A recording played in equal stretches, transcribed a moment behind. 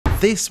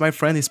this, my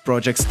friend, is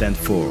Project Stand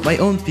 4, my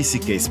own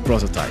PC case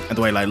prototype. And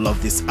while I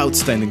love this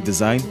outstanding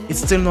design,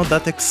 it's still not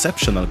that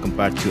exceptional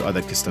compared to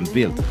other custom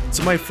builds.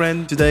 So my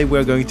friend, today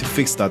we're going to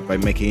fix that by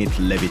making it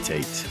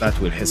levitate. That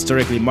will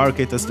historically mark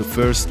it as the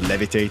first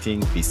levitating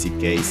PC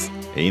case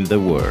in the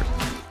world.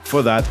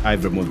 For that,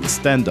 I've removed the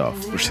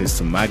standoff, purchased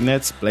some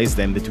magnets, placed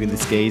them between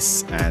this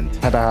case, and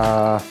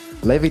ta-da!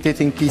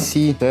 Levitating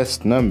PC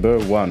test number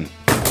 1.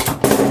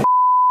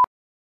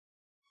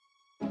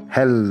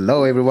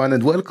 Hello everyone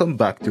and welcome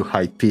back to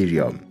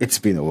Hyperion. It's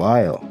been a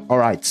while.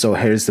 Alright, so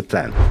here's the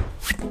plan.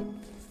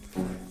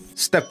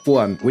 Step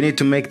 1. We need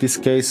to make this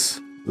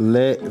case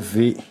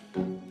levitate.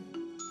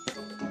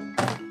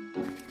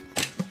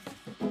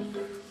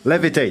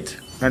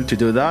 And to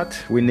do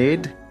that, we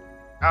need...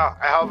 I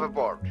have a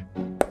board.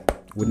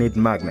 We need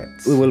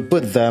magnets. We will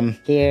put them...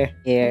 Here,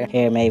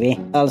 maybe.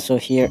 Also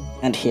here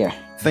and here.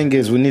 Thing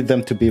is, we need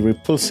them to be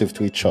repulsive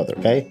to each other,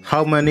 okay?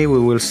 How many, we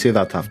will see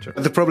that after.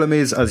 The problem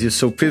is, as you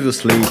saw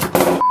previously,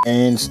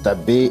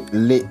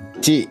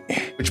 instability,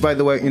 which by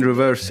the way in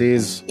reverse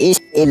is...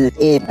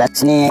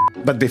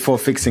 But before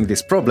fixing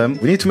this problem,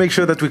 we need to make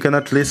sure that we can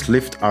at least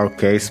lift our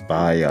case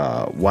by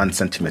 1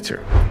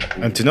 centimeter.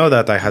 And to know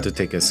that, I had to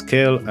take a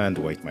scale and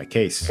weight my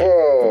case.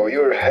 Oh,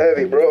 you're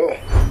heavy, bro.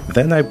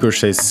 Then I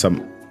purchased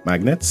some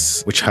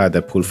magnets, which had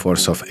a pull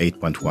force of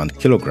 8.1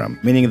 kilogram,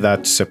 meaning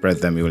that to separate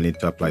them you will need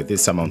to apply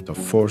this amount of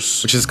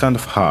force, which is kind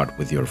of hard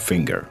with your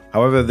finger.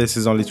 However, this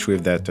is only true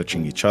if they're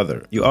touching each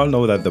other. You all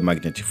know that the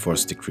magnetic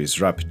force decreases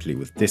rapidly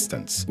with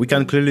distance. We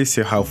can clearly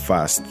see how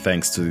fast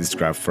thanks to this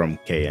graph from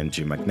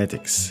K&G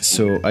Magnetics.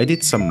 So I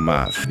did some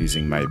math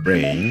using my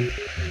brain,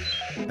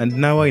 and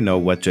now I know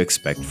what to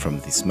expect from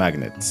these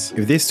magnets.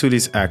 If this tool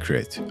is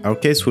accurate, our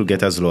case will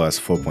get as low as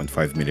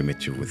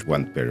 4.5mm with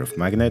 1 pair of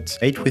magnets,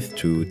 8 with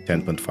 2,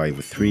 10.5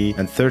 with 3,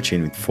 and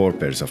 13 with 4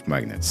 pairs of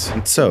magnets.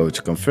 And so,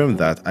 to confirm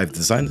that, I've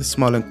designed a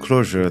small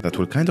enclosure that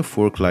will kind of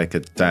work like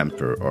a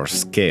damper or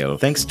scale,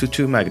 thanks to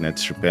 2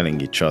 magnets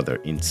repelling each other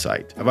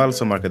inside. I've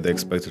also marked the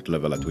expected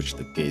level at which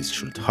the case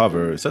should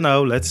hover, so now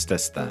let's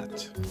test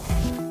that.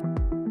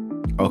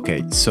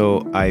 Okay,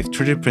 so I've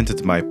 3D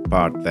printed my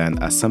part,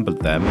 then assembled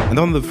them, and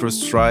on the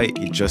first try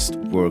it just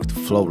worked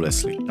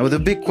flawlessly. Now the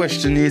big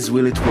question is,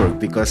 will it work?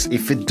 Because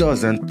if it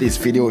doesn't, this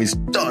video is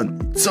done,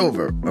 it's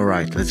over.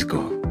 Alright, let's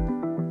go.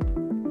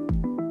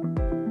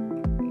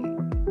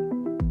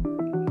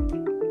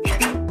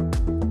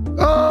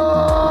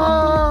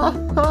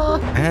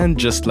 And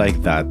just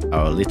like that,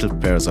 our little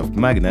pairs of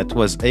magnet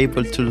was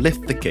able to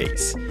lift the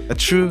case. A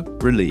true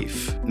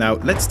relief. Now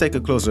let's take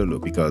a closer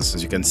look, because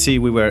as you can see,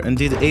 we were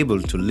indeed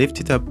able to lift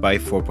it up by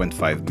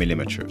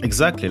 4.5mm,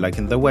 exactly like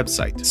in the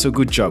website. So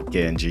good job,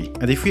 K&G.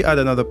 And if we add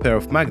another pair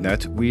of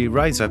magnet, we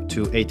rise up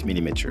to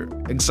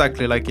 8mm,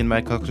 exactly like in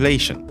my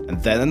calculation.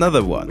 And then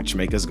another one, which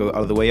makes us go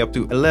all the way up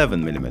to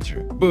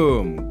 11mm.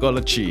 Boom, goal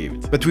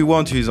achieved. But we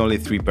won't use only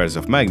 3 pairs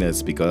of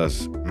magnets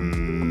because...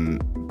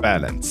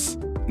 balance.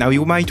 Now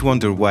you might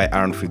wonder why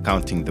aren't we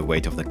counting the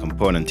weight of the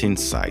component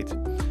inside.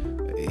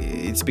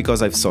 It's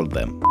because I've sold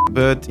them.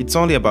 But it's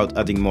only about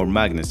adding more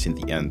magnets in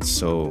the end,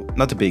 so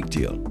not a big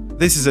deal.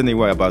 This is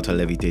anyway about a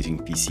levitating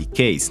PC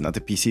case, not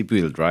a PC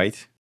build,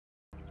 right?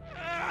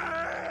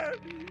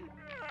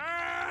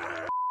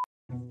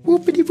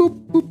 Whoopity whoop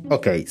whoop.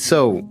 Okay,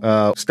 so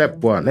step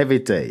 1,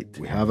 levitate.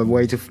 We have a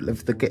way to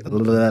lift the case.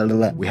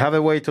 We have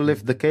a way to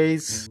lift the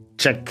case.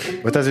 Check.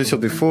 But as we saw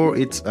before,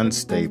 it's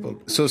unstable.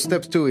 So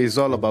step 2 is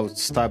all about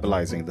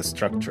stabilizing the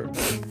structure.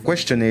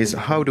 Question is,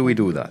 how do we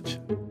do that?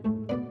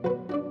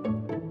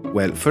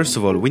 Well, first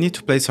of all, we need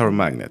to place our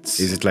magnets.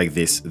 Is it like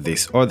this,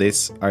 this, or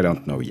this? I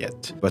don't know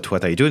yet. But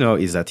what I do know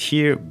is that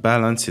here,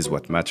 balance is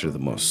what matters the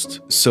most.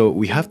 So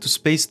we have to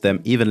space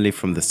them evenly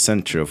from the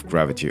center of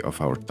gravity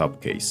of our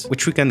top case,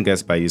 which we can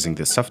guess by using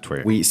the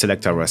software. We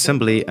select our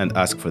assembly and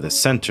ask for the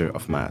center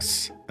of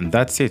mass. And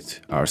that's it.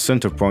 Our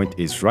center point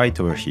is right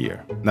over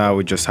here. Now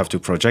we just have to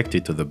project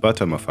it to the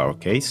bottom of our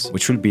case,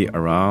 which will be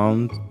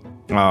around...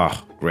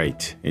 Ah,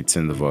 great, it's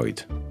in the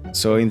void.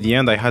 So in the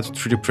end I had to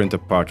 3D print a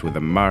part with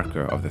a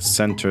marker of the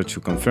center to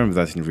confirm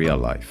that in real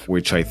life,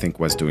 which I think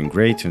was doing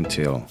great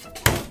until...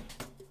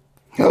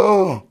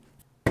 Oh!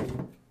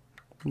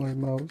 My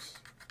mouse.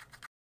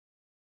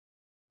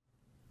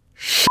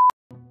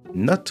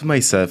 Not to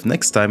myself,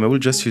 next time I will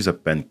just use a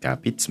pen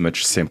cap, it's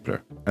much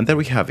simpler. And there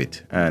we have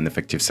it, an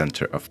effective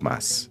center of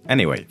mass.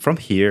 Anyway, from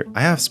here,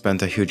 I have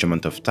spent a huge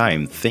amount of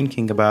time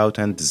thinking about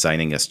and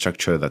designing a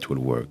structure that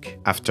will work.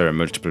 After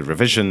multiple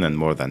revision and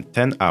more than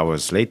 10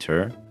 hours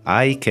later,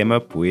 I came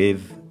up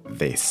with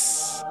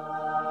this.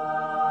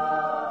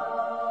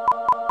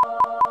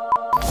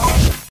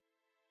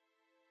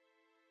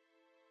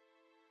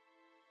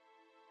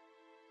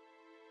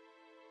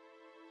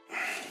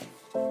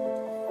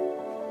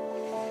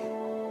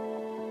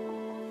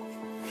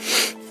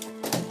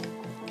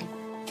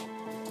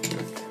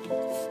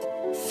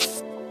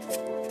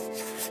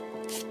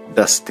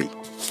 Dusty.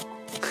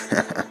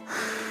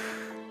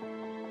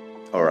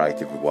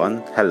 Alright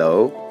everyone,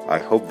 hello. I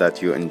hope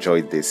that you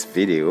enjoyed this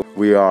video.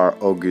 We are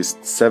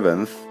August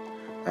 7th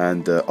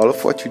And all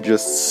of what you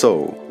just saw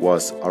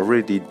was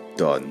already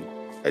done,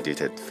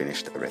 edited,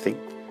 finished, everything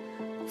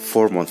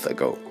 4 months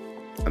ago.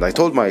 And I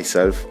told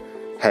myself,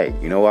 hey,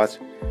 you know what?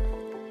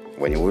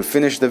 When you will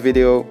finish the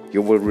video,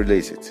 you will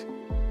release it.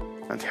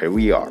 And here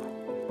we are,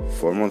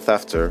 4 months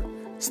after,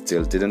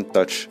 still didn't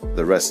touch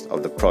the rest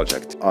of the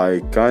project.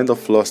 I kind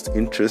of lost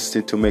interest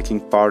into making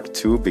part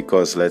 2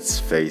 because, let's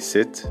face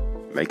it,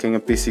 making a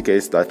PC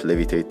case that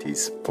levitate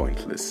is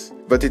pointless.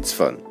 But it's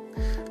fun.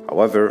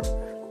 However,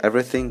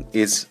 everything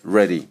is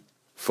ready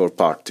for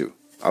part 2.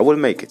 I will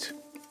make it.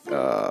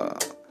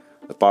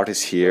 The part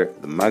is here,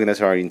 the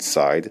magnets are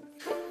inside.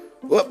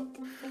 Whoop.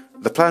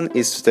 The plan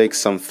is to take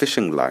some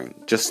fishing line,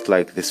 just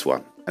like this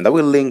one. And I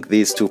will link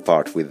these two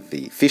parts with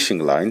the fishing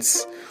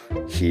lines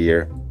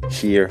here,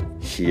 here,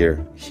 here,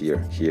 here,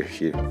 here,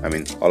 here. I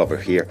mean, all over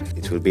here.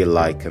 It will be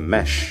like a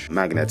mesh.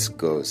 Magnets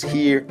goes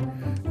here,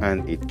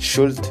 and it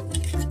should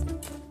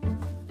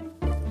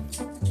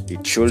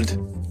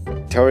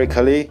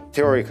theoretically,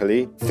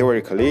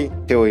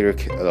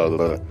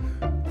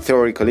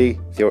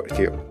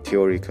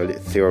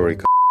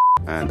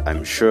 and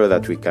I'm sure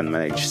that we can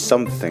manage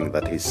something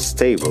that is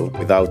stable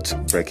without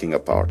breaking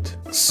apart.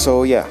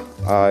 So yeah,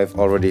 I've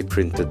already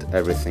printed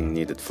everything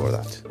needed for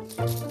that.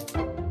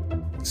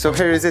 So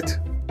here is it.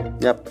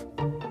 Yep,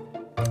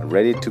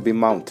 ready to be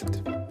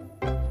mounted.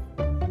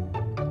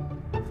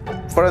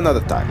 For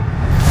another time.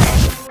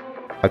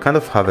 I kind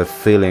of have a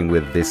feeling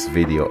with this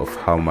video of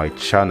how my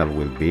channel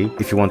will be.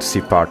 If you want to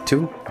see part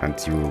 2 and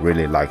you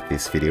really like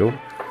this video,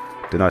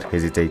 do not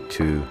hesitate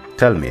to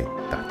tell me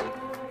that.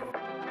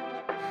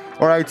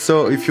 Alright,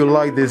 so if you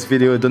like this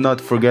video, do not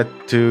forget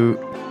to...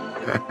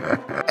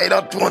 I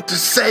don't want to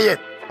say it!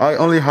 I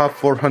only have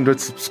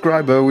 400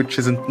 subscribers, which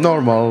isn't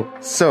normal,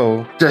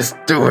 so just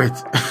do it!